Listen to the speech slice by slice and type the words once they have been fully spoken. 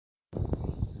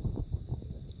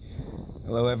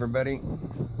Hello everybody.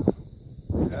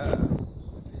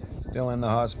 Still in the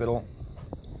hospital.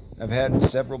 I've had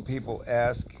several people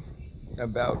ask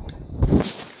about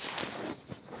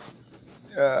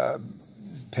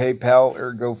PayPal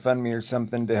or GoFundMe or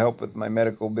something to help with my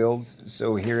medical bills.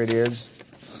 So here it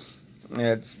is.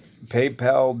 It's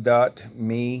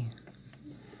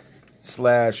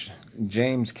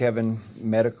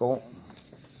paypal.me/JamesKevinMedical.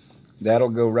 That'll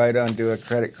go right onto a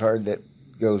credit card that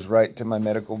goes right to my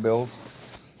medical bills.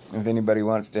 If anybody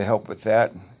wants to help with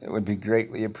that, it would be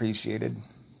greatly appreciated.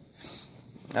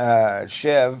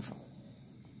 Chev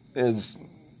is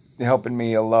helping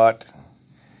me a lot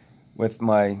with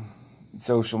my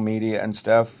social media and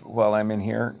stuff while I'm in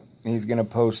here. He's going to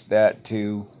post that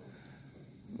to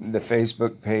the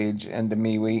Facebook page and to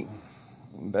MeWe.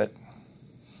 But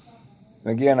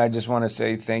again, I just want to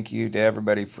say thank you to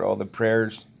everybody for all the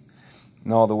prayers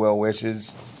and all the well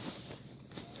wishes.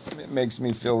 It makes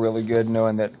me feel really good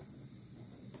knowing that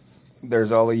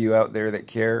there's all of you out there that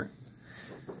care.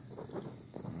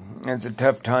 It's a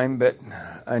tough time, but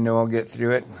I know I'll get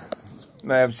through it.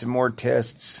 I have some more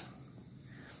tests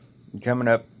coming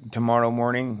up tomorrow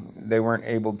morning. They weren't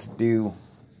able to do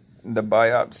the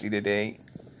biopsy today,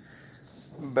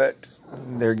 but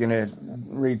they're going to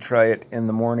retry it in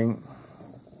the morning.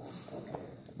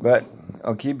 But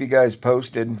I'll keep you guys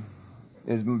posted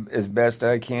as best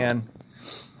I can.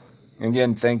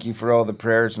 Again, thank you for all the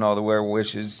prayers and all the well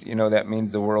wishes. You know, that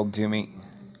means the world to me.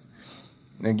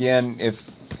 Again,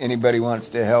 if anybody wants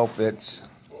to help, it's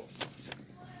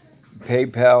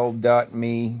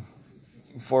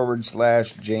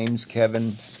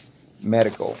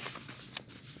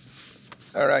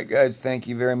paypal.me/JamesKevinMedical. All right, guys, thank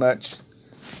you very much.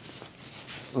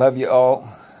 Love you all.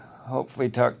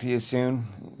 Hopefully talk to you soon.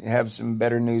 Have some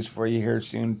better news for you here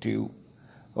soon, too.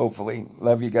 Hopefully.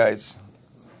 Love you guys.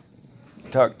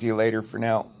 Talk to you later for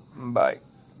now. Bye.